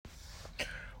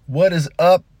What is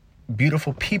up,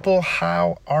 beautiful people?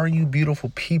 How are you,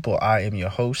 beautiful people? I am your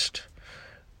host,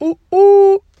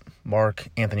 Mark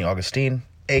Anthony Augustine,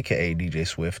 aka DJ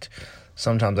Swift.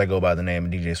 Sometimes I go by the name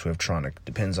of DJ Swiftronic.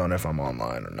 Depends on if I'm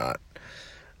online or not.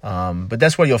 But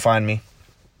that's where you'll find me.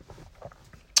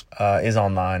 Is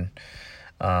online.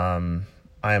 I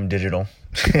am digital.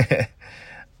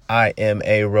 I am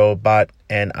a robot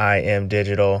and I am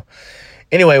digital.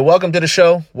 Anyway, welcome to the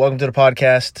show. Welcome to the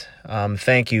podcast.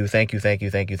 Thank you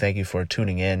for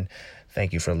tuning in.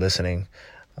 Thank you for listening.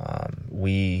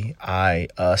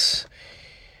 Us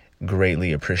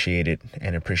greatly appreciate it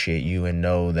and appreciate you and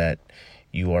know that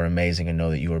you are amazing and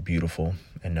know that you are beautiful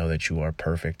and know that you are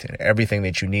perfect and everything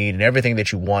that you need and everything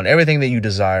that you want, everything that you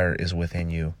desire is within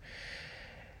you.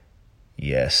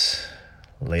 Yes,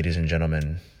 ladies and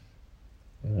gentlemen,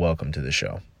 welcome to the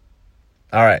show.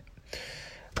 All right.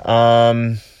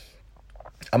 I'm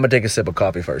going to take a sip of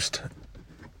coffee first.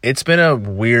 It's been a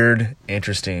weird,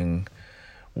 interesting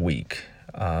week.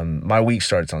 My week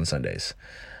starts on Sundays.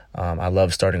 I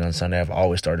love starting on Sunday. I've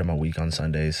always started my week on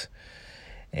Sundays.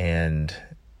 And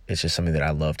it's just something that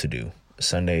I love to do.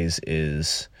 Sunday,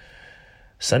 is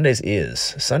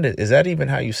that even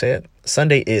how you say it?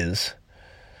 Sunday is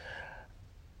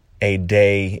a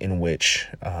day in which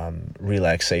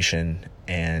relaxation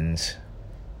and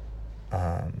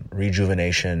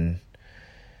rejuvenation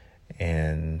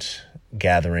and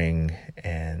gathering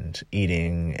and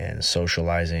eating and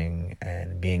socializing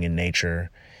and being in nature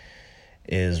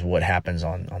is what happens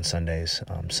on Sundays.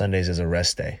 Sundays is a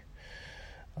rest day.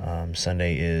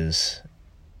 Sunday is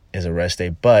a rest day,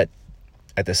 but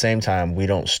at the same time, we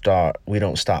don't stop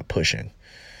pushing.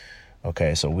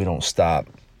 Okay, so we don't stop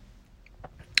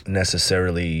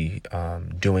necessarily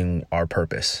doing our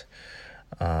purpose.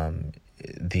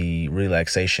 The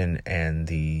relaxation and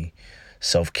the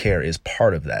self-care is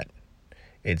part of that.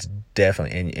 It's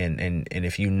definitely, and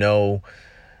if you know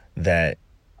that,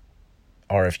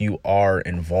 or if you are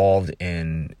involved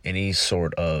in any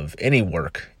sort of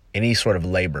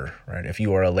labor, right? If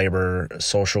you are a labor,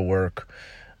 social work,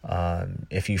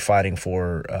 if you're fighting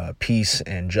for peace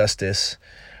and justice,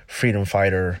 freedom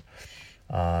fighter,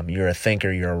 you're a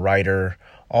thinker, you're a writer,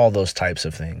 all those types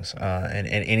of things, and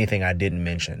anything I didn't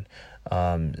mention.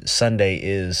 Sunday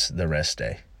is the rest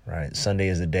day, right? Sunday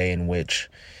is the day in which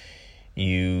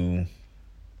you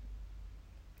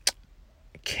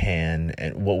can,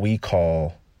 and what we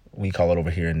call it over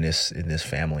here in this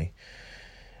family,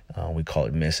 we call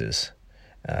it Mrs.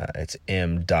 It's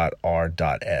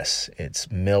M.R.S.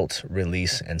 It's melt,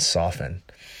 release, and soften.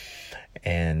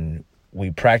 And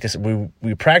we practice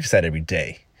that every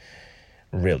day,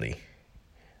 really.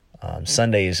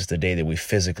 Sunday is just a day that we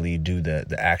physically do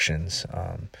the actions,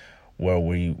 where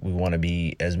we want to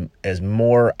be as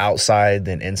more outside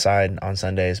than inside on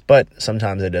Sundays, but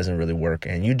sometimes it doesn't really work,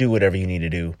 and you do whatever you need to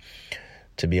do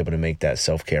to be able to make that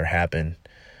self-care happen.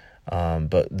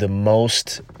 But the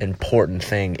most important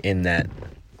thing in that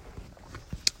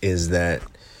is that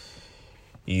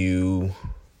you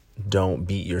don't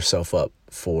beat yourself up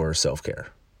for self-care.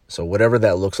 So whatever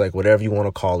that looks like, whatever you want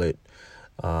to call it,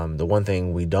 the one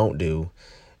thing we don't do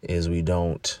is we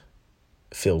don't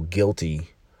feel guilty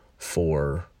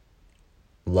for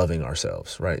loving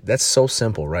ourselves, right? That's so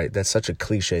simple, right? That's such a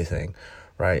cliche thing,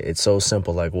 right? It's so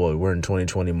simple, like, well, we're in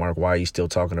 2020, Mark, why are you still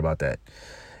talking about that?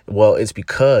 Well, it's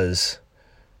because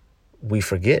we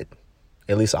forget.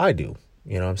 At least I do.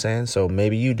 You know what I'm saying? So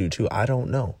maybe you do too. I don't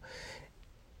know.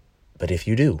 But if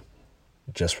you do,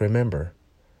 just remember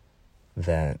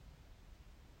that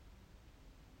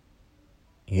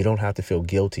you don't have to feel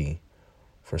guilty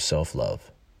for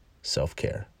self-love,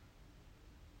 self-care.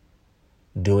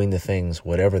 Doing the things,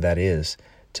 whatever that is,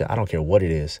 I don't care what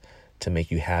it is, to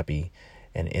make you happy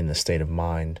and in the state of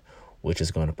mind which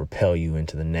is going to propel you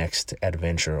into the next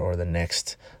adventure or the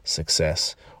next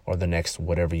success or the next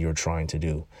whatever you're trying to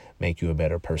do, make you a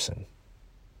better person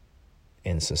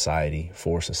in society,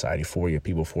 for your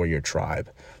people, for your tribe,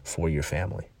 for your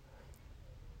family.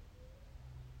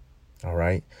 All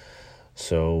right?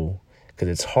 So, because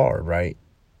it's hard, right?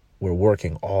 We're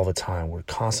working all the time. We're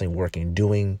constantly working,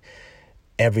 doing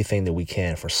everything that we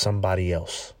can for somebody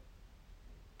else.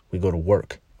 We go to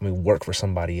work and we work for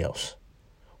somebody else.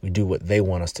 We do what they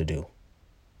want us to do.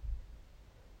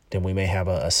 Then we may have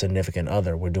a significant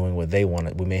other. We're doing what they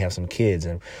want. We may have some kids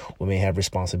and we may have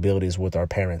responsibilities with our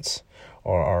parents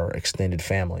or our extended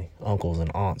family, uncles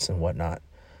and aunts and whatnot.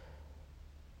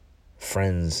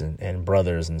 Friends and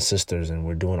brothers and sisters, and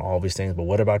we're doing all these things. But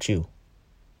what about you?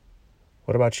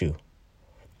 What about you?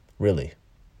 Really?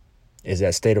 Is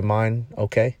that state of mind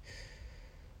okay?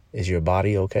 Is your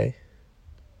body okay?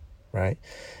 right?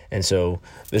 And so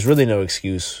there's really no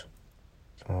excuse.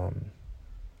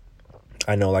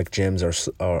 I know like gyms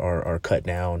are cut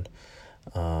down.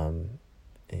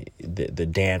 The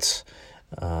dance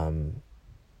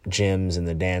gyms and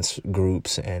the dance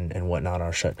groups and whatnot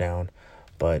are shut down.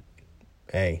 But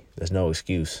hey, there's no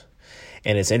excuse.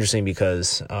 And it's interesting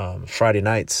because Friday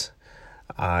nights,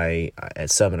 at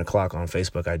 7:00 on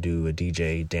Facebook, I do a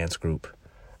DJ dance group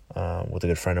with a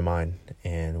good friend of mine,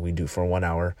 and we do for 1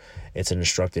 hour. It's an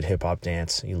instructed hip hop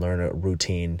dance. You learn a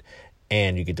routine,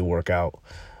 and you get to work out,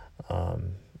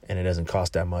 and it doesn't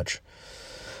cost that much.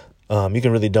 You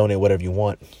can really donate whatever you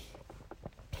want.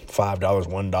 $5,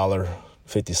 $1,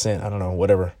 50 cents, I don't know,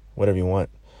 whatever you want,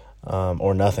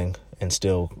 or nothing, and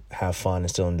still have fun and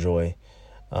still enjoy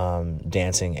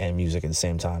dancing and music at the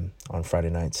same time on Friday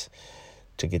nights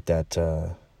to get that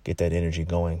energy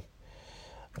going,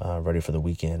 ready for the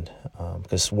weekend,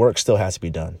 because work still has to be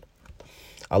done.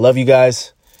 I love you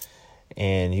guys,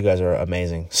 and you guys are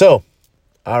amazing. So,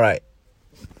 all right,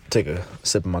 take a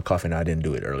sip of my coffee now. I didn't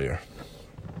do it earlier.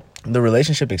 The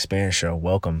Relationship Experience Show,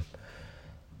 welcome.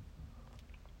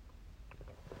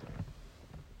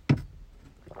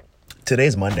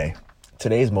 Today's Monday.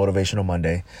 Today's Motivational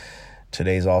Monday.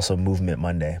 Today's also Movement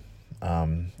Monday.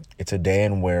 It's a day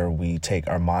in where we take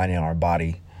our mind and our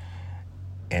body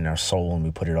and our soul and we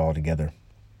put it all together.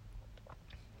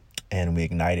 And we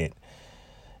ignite it.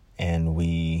 And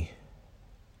we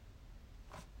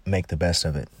make the best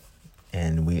of it.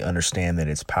 And we understand that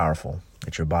it's powerful,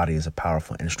 that your body is a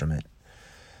powerful instrument.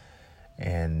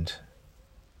 And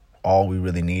all we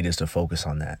really need is to focus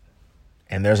on that.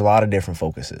 And there's a lot of different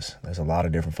focuses.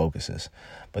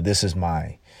 But this is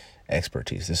my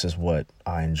expertise. This is what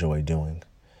I enjoy doing,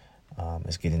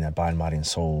 is getting that body and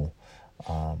soul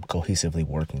cohesively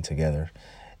working together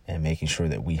and making sure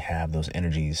that we have those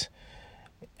energies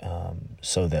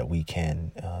so that we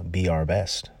can be our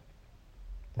best,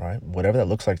 right? Whatever that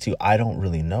looks like to you. I don't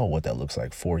really know what that looks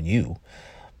like for you,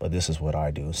 but this is what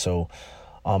I do. So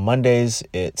on Mondays,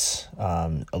 it's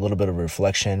a little bit of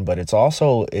reflection, but it's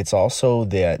also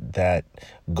that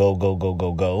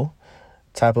go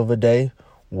type of a day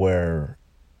where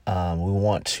we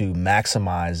want to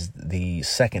maximize the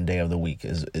second day of the week.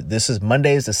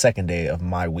 Monday is the second day of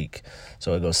my week.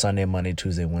 So it goes Sunday, Monday,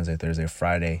 Tuesday, Wednesday, Thursday,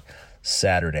 Friday,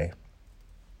 Saturday,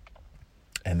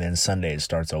 and then Sunday it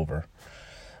starts over.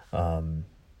 And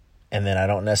then I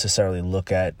don't necessarily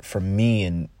look at, for me,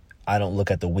 and I don't look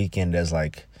at the weekend as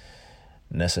like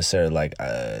necessarily like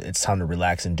it's time to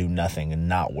relax and do nothing and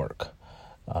not work.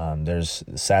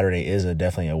 Saturday is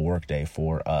definitely a work day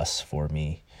for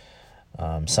me.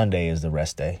 Sunday is the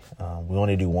rest day. We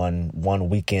only do one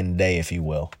weekend day, if you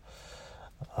will.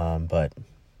 But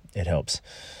it helps.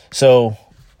 So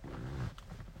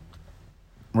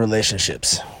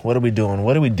relationships, what are we doing?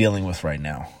 What are we dealing with right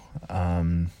now?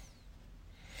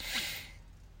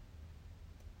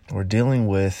 We're dealing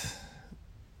with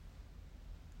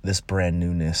this brand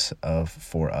newness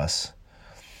for us.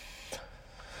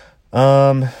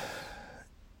 How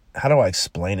do I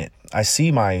explain it? I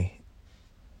see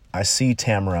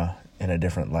Tamara in a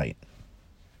different light.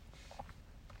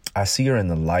 I see her in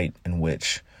the light in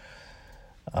which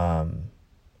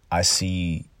I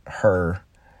see her,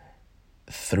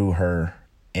 through her,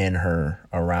 in her,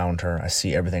 around her. I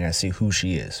see everything. I see who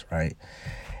she is, right?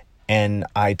 And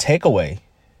I take away,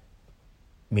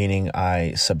 meaning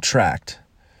I subtract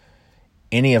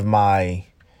any of my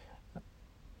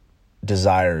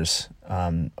desires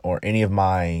or any of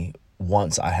my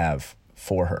wants I have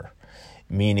for her.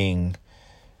 Meaning,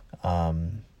 I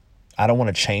don't want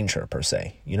to change her per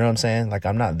se. You know what I'm saying? Like,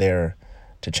 I'm not there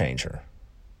to change her.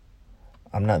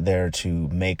 I'm not there to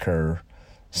make her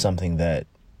something that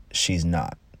she's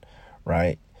not,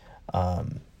 right?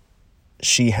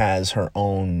 She has her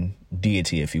own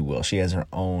deity, if you will. She has her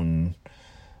own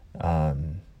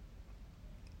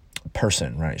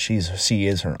person, right? She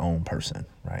is her own person,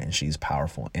 right? And she's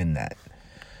powerful in that.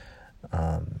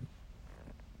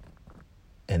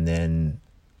 And then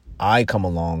I come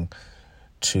along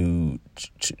to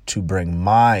bring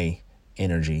my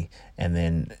energy, and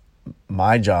then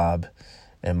my job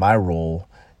and my role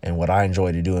and what I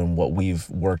enjoy to do and what we've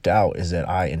worked out is that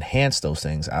I enhance those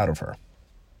things out of her.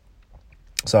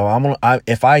 So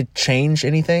if I change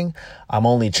anything, I'm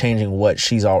only changing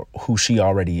who she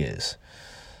already is.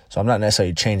 So I'm not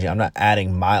necessarily changing. I'm not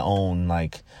adding my own,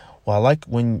 like, well, I like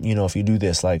when, if you do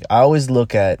this, like, I always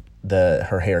look at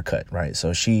her haircut, right?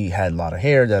 So she had a lot of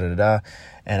hair,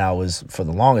 and I was, for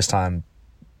the longest time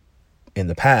in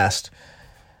the past,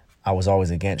 I was always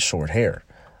against short hair.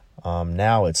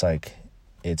 Now it's like,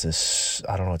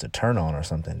 I don't know, it's a turn on or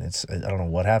something. I don't know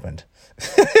what happened.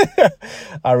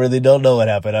 I really don't know what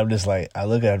happened. I'm just like, I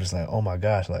look at it, I'm just like, oh my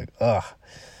gosh, like, ugh.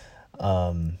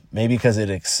 Maybe because it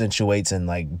accentuates and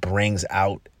like brings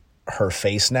out her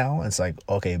face now. It's like,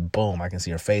 okay, boom, I can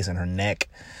see her face and her neck.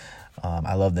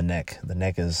 I love the neck. The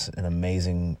neck is an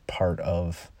amazing part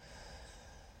of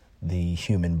the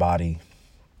human body.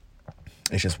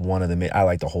 It's just one of the, I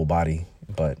like the whole body,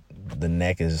 but the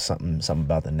neck is something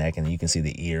about the neck, and you can see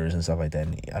the ears and stuff like that.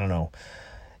 And I don't know.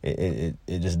 It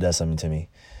just does something to me.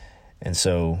 And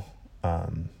so,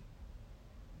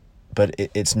 but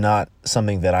it's not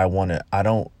something that I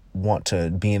don't want to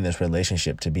be in this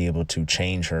relationship to be able to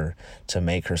change her, to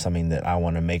make her something that I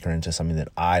want to make her into something that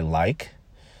I like.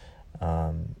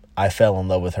 I fell in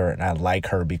love with her, and I like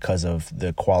her because of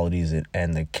the qualities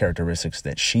and the characteristics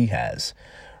that she has,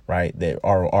 right? That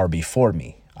are before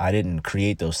me. I didn't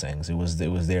create those things. It was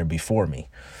there before me.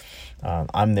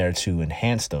 I'm there to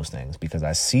enhance those things, because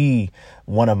I see,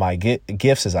 one of my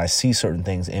gifts is I see certain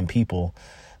things in people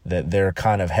that they're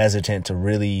kind of hesitant to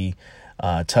really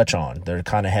touch on. They're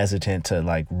kind of hesitant to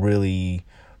like really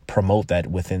promote that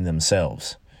within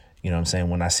themselves. You know what I'm saying?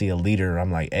 When I see a leader,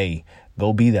 I'm like, hey,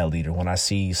 go be that leader. When I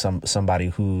see somebody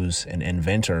who's an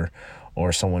inventor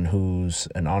or someone who's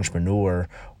an entrepreneur,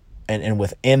 and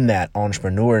within that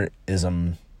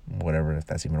entrepreneurism, whatever, if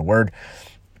that's even a word,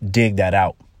 dig that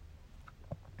out.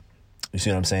 You see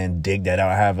what I'm saying? Dig that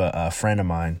out. I have a friend of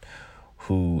mine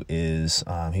who is,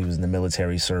 he was in the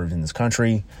military, served in this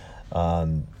country,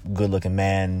 good looking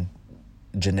man,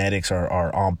 genetics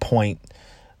are on point.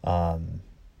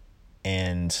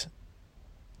 And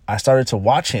I started to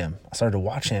watch him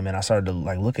and I started to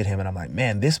like look at him, and I'm like,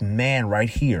 man, this man right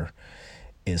here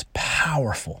is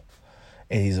powerful.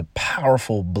 And he's a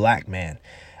powerful black man.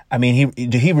 I mean,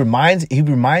 he reminds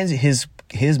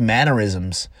his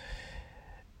mannerisms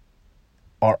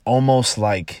are almost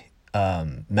like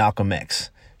Malcolm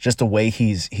X. Just the way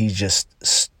he's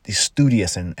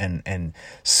studious and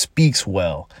speaks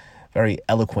well, very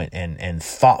eloquent and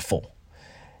thoughtful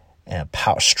and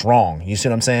strong. You see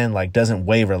what I'm saying? Like, doesn't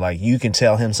waver. Like, you can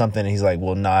tell him something and he's like,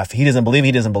 well, nah, if he doesn't believe it,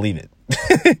 he doesn't believe it.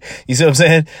 You see what I'm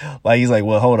saying? Like, he's like,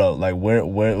 well, hold up. Like,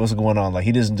 what's going on? Like,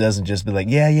 he doesn't just be like,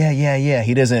 yeah.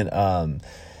 He doesn't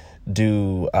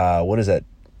do what is that?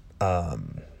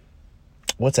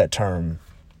 What's that term?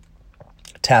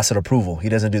 Tacit approval. He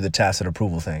doesn't do the tacit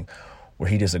approval thing where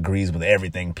he just agrees with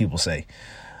everything people say.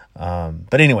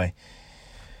 But anyway,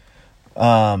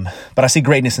 but I see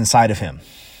greatness inside of him.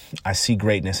 I see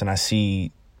greatness, and I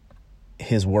see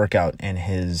his workout and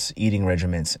his eating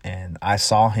regimens. And I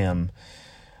saw him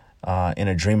in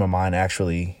a dream of mine,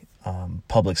 actually,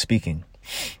 public speaking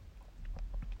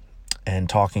and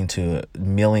talking to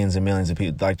millions and millions of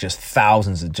people, like just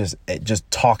thousands of just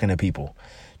talking to people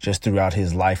just throughout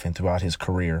his life and throughout his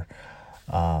career,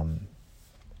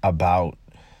 about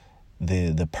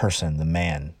the person, the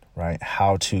man, right?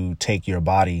 How to take your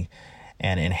body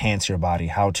and enhance your body,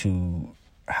 how to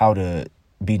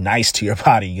be nice to your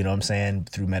body, you know what I'm saying,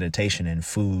 through meditation and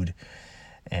food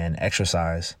and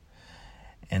exercise.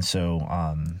 And so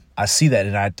I see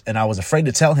that, and I was afraid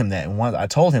to tell him that, and I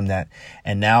told him that,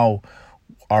 and now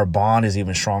our bond is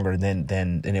even stronger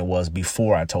than it was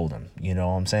before I told him, you know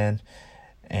what I'm saying?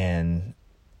 And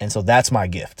so that's my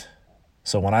gift.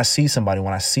 So when I see somebody,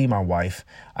 when I see my wife,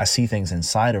 I see things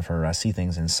inside of her. I see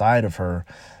things inside of her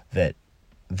that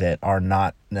are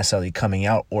not necessarily coming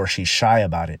out, or she's shy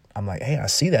about it. I'm like, hey, I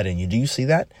see that in you. Do you see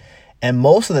that? And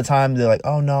most of the time they're like,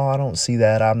 oh no, I don't see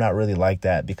that. I'm not really like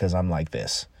that because I'm like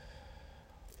this.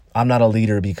 I'm not a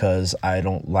leader because I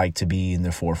don't like to be in the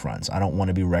forefronts. I don't want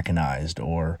to be recognized,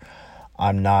 or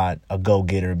I'm not a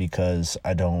go-getter because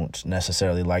I don't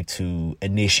necessarily like to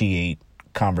initiate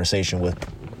conversation with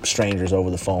strangers over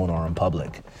the phone or in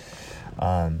public.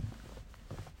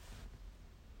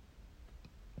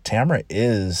 Tamara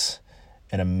is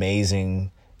an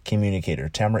amazing communicator.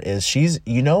 Tamara is,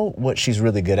 you know what she's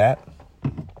really good at?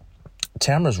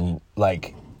 Tamara's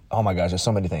like, oh my gosh, there's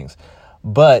so many things.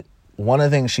 But one of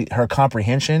the things, her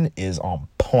comprehension is on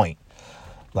point.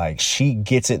 Like, she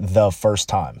gets it the first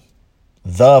time.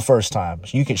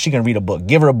 She can read a book.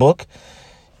 Give her a book,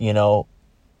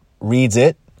 reads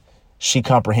it. She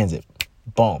comprehends it.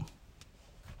 Boom.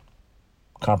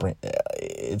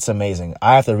 It's amazing.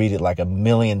 I have to read it like a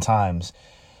million times.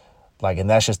 Like, and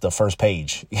that's just the first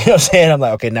page. You know what I'm saying? I'm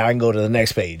like, okay, now I can go to the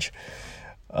next page.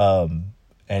 And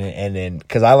then,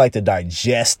 cause I like to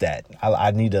digest that. I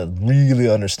need to really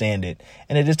understand it.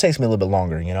 And it just takes me a little bit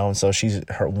longer, And so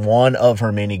one of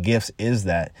her many gifts is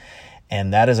that.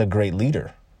 And that is a great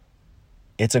leader.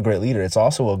 It's a great leader. It's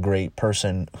also a great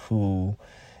person who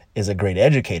is a great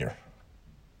educator.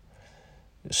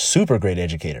 Super great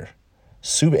educator.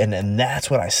 And that's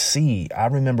what I see. I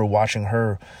remember watching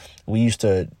her. We used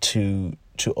to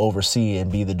oversee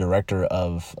and be the director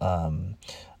of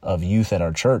youth at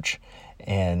our church.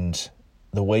 And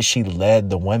the way she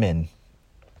led the women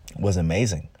was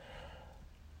amazing.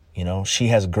 You know, she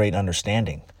has great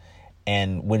understanding.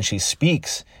 And when she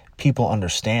speaks, people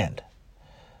understand.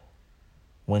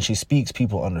 When she speaks,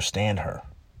 people understand her.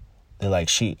 They're like,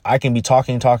 I can be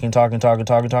talking.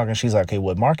 She's like, okay,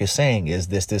 what Mark is saying is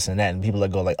this, and that. And people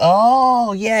go like,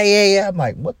 oh, yeah. I'm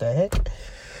like, what the heck?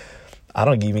 I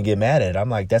don't even get mad at it. I'm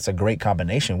like, that's a great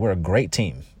combination. We're a great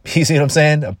team. You see what I'm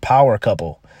saying? A power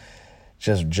couple,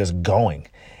 just going.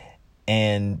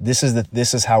 And this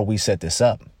is how we set this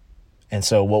up. And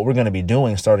so what we're going to be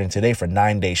doing starting today for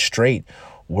 9 days straight,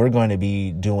 we're going to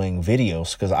be doing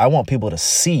videos because I want people to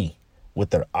see with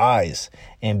their eyes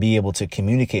and be able to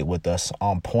communicate with us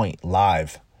on point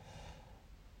live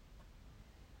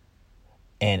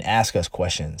and ask us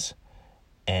questions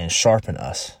and sharpen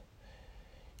us.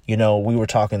 You know, we were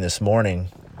talking this morning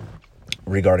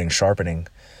regarding sharpening,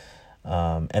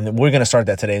 and we're going to start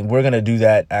that today. And we're going to do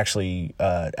that actually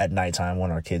at nighttime when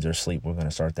our kids are asleep. We're going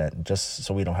to start that just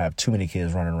so we don't have too many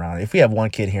kids running around. If we have one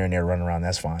kid here and there running around,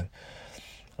 that's fine,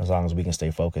 as long as we can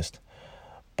stay focused.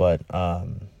 But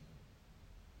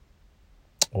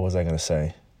what was I going to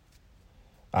say?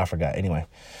 I forgot. Anyway,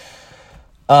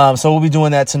 so we'll be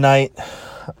doing that tonight.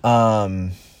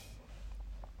 I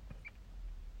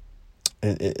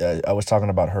was talking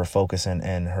about her focus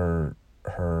and her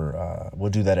we'll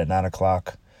do that at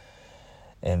 9:00.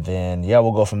 And then,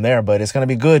 we'll go from there, but it's going to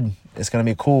be good. It's going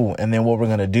to be cool. And then what we're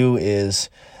going to do is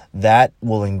that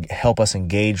will help us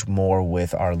engage more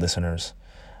with our listeners,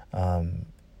 and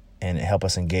help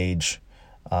us engage,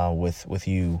 with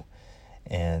you.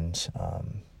 And,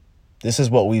 this is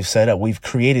what we've set up. We've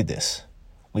created this.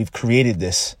 We've created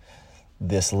this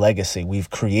legacy. We've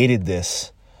created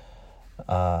this,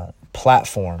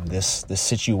 platform, this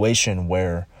situation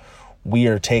where we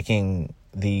are taking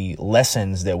the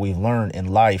lessons that we've learned in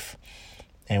life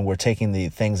and we're taking the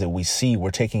things that we see,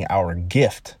 we're taking our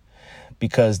gift.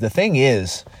 Because the thing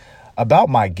is about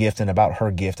my gift and about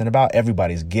her gift and about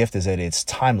everybody's gift is that it's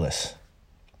timeless.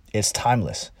 It's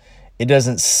timeless.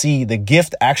 The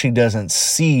gift actually doesn't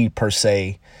see per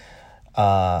se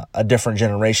a different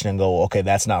generation and go, okay,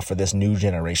 that's not for this new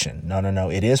generation. No.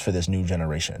 It is for this new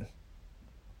generation.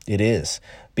 It is,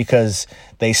 because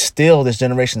this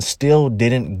generation still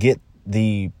didn't get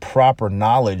the proper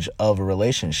knowledge of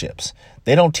relationships.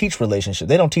 They don't teach relationships.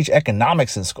 They don't teach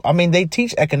economics in school. I mean, they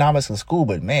teach economics in school,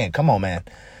 but man, come on, man.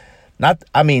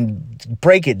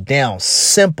 Break it down.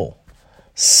 Simple.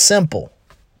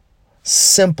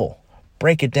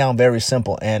 Break it down very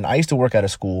simple. And I used to work at a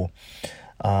school.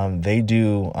 They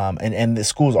do, and the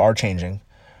schools are changing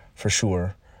for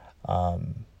sure.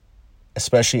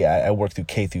 Especially I work through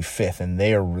K through 5th, and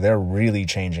they're really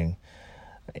changing,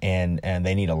 and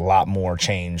they need a lot more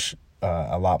change,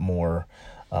 a lot more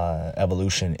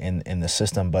evolution in the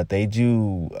system. But they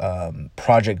do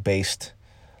project-based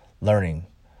learning,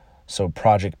 so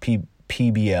project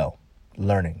PBL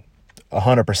learning,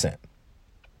 100%.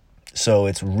 So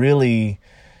it's really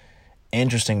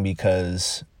interesting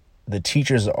because the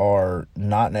teachers are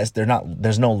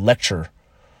there's no lecture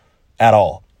at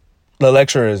all. The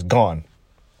lecture is gone.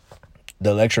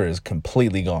 The lecture is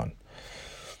completely gone.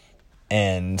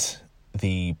 And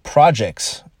the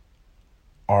projects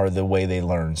are the way they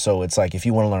learn. So it's like if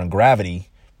you want to learn gravity,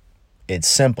 it's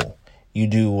simple. You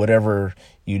do whatever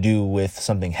you do with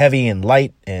something heavy and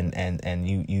light, and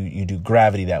you do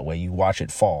gravity that way. You watch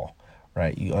it fall,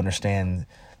 right? You understand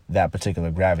that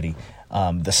particular gravity.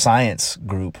 The science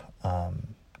group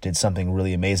did something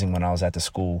really amazing when I was at the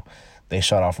school. They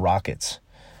shot off rockets.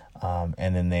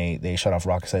 And then they shut off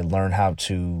rockets. They learn how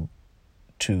to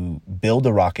build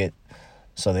a rocket.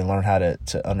 So they learn how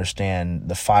to understand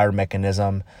the fire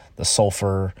mechanism, the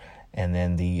sulfur, and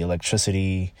then the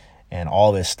electricity and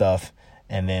all this stuff.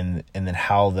 And then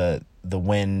how the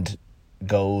wind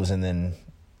goes, and then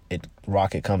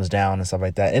rocket comes down and stuff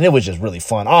like that. And it was just really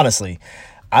fun. Honestly,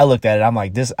 I looked at it. I'm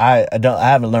like, I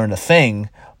haven't learned a thing,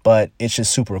 but it's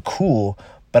just super cool.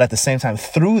 But at the same time,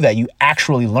 through that, you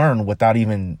actually learn without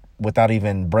even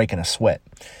breaking a sweat.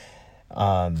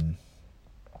 And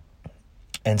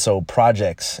so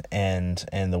projects and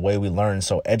the way we learn.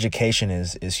 So education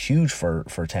is huge for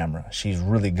Tamara. She's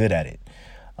really good at it.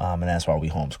 And that's why we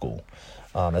homeschool.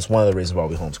 That's one of the reasons why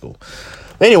we homeschool.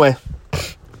 Anyway,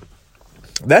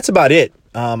 that's about it.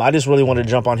 I just really wanted to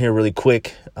jump on here really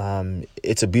quick.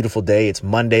 It's a beautiful day. It's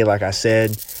Monday, like I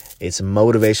said. It's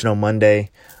Motivational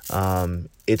Monday.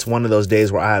 It's one of those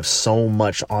days where I have so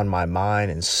much on my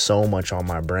mind and so much on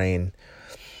my brain,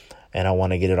 and I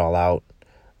want to get it all out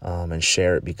and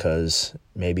share it because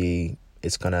maybe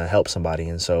it's going to help somebody.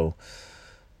 And so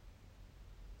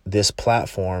this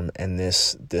platform and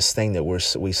this thing that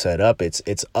we set up,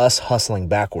 it's us hustling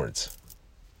backwards.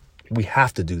 We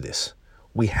have to do this.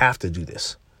 We have to do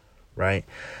this, right?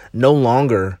 No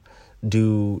longer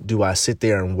do I sit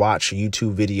there and watch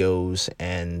YouTube videos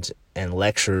and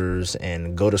lectures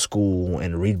and go to school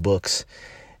and read books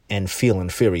and feel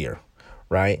inferior,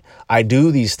 right? I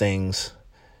do these things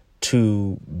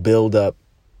to build up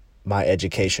my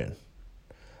education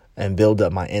and build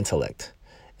up my intellect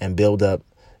and build up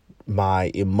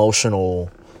my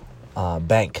emotional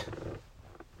bank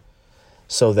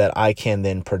so that I can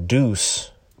then produce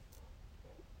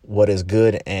what is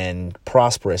good and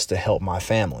prosperous to help my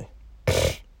family,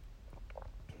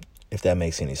 if that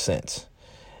makes any sense.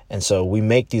 And so we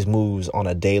make these moves on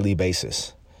a daily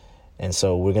basis. And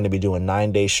so we're going to be doing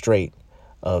 9 days straight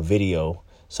of video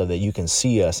so that you can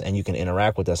see us and you can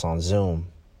interact with us on Zoom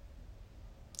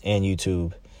and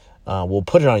YouTube. We'll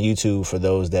put it on YouTube for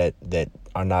those that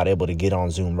are not able to get on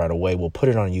Zoom right away. We'll put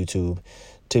it on YouTube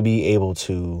to be able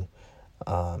to,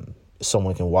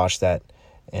 someone can watch that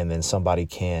and then somebody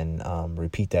can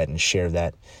repeat that and share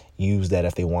that, use that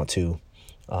if they want to,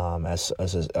 as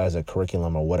a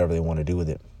curriculum or whatever they want to do with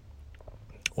it.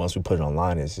 Once we put it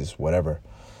online, it's just whatever.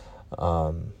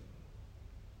 And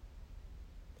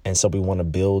so we want to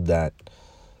build that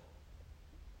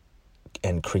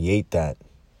and create that,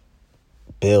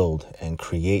 build and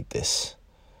create this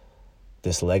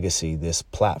legacy, this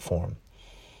platform.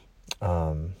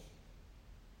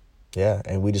 Yeah,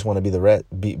 and we just want to be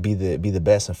the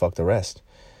best and fuck the rest.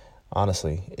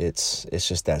 Honestly, it's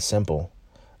just that simple.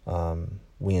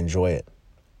 We enjoy it.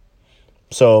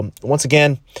 So once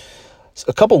again,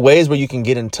 a couple ways where you can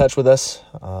get in touch with us,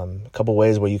 a couple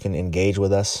ways where you can engage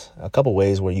with us, a couple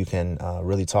ways where you can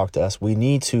really talk to us. We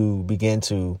need to begin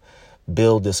to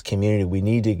build this community. We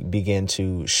need to begin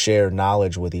to share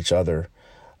knowledge with each other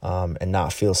and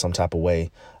not feel some type of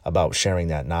way about sharing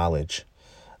that knowledge.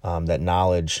 That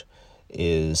knowledge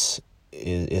is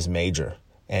major,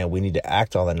 and we need to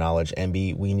act on that knowledge and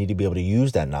we need to be able to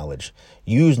use that knowledge.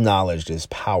 Use knowledge is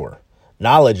power.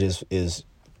 Knowledge is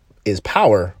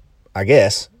power, I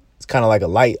guess. It's kind of like a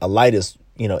light. A light is,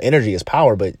 energy is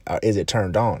power, but is it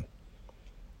turned on?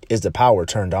 Is the power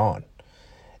turned on?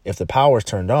 If the power is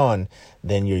turned on,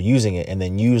 then you're using it, and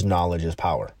then use knowledge as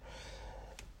power.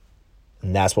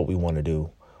 And that's what we want to do.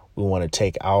 We want to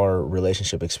take our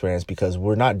relationship experience, because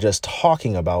we're not just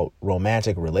talking about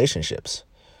romantic relationships.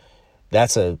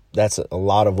 That's a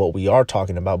lot of what we are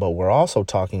talking about, but we're also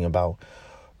talking about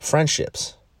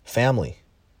friendships, family,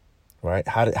 right?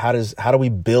 How do we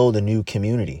build a new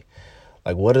community?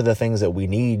 Like, what are the things that we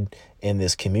need in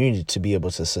this community to be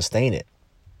able to sustain it?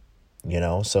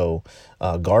 So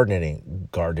gardening.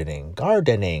 I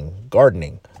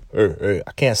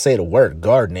can't say the word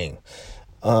gardening.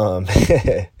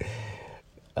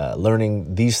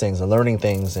 Learning these things and learning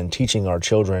things and teaching our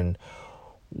children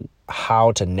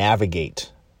how to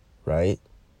navigate, right?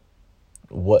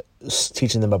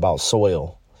 Teaching them about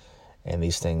soil and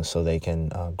these things so they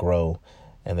can grow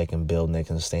and they can build and they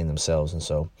can sustain themselves. And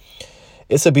so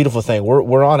it's a beautiful thing.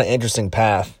 We're on an interesting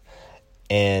path,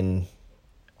 and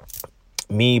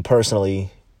me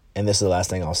personally, and this is the last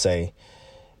thing I'll say,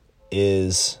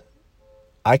 is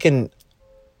I can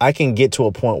get to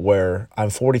a point where I'm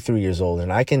 43 years old,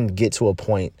 and I can get to a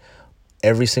point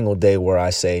every single day where I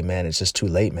say, man, it's just too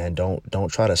late, man.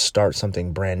 Don't try to start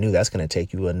something brand new. That's going to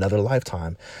take you another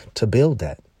lifetime to build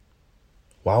that.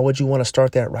 Why would you want to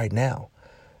start that right now?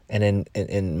 And then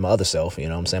in my other self,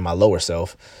 my lower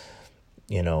self,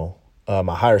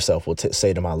 my higher self will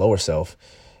say to my lower self,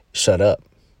 shut up,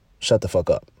 shut the fuck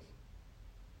up.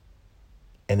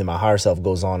 And then my higher self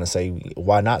goes on and say,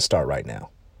 why not start right now?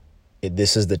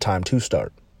 This is the time to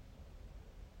start.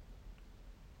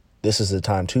 This is the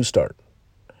time to start.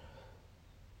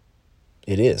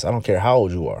 It is. I don't care how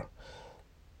old you are.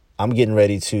 I'm getting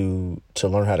ready to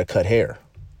learn how to cut hair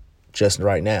just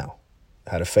right now,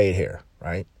 how to fade hair,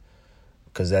 right?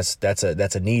 Because that's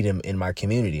a need in my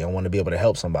community. I want to be able to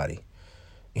help somebody.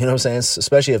 You know what I'm saying?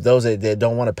 Especially if those that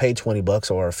don't want to pay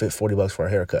 $20 or $40 for a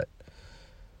haircut.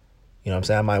 You know what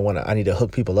I'm saying? I need to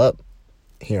hook people up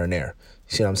here and there.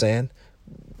 You see what I'm saying?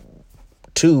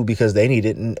 2, because they need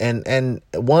it, and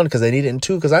 1, because they need it, and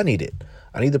 2, because I need it.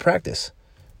 I need the practice.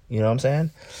 You know what I'm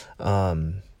saying?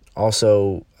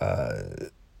 Also,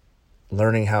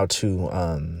 learning how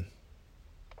to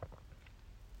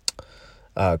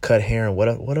cut hair, and what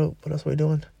else are we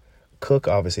doing? Cook,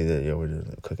 obviously, we're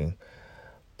doing cooking,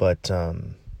 but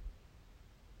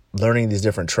learning these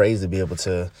different trades to be able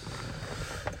to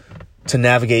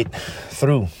navigate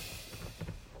through.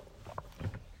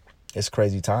 It's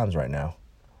crazy times right now.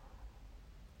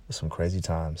 It's some crazy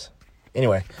times.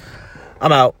 Anyway,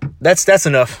 I'm out. That's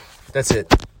enough. That's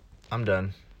it. I'm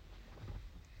done.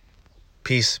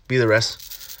 Peace. Be the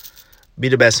rest. Be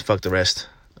the best. Fuck the rest.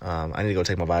 I need to go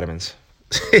take my vitamins.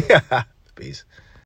 Peace.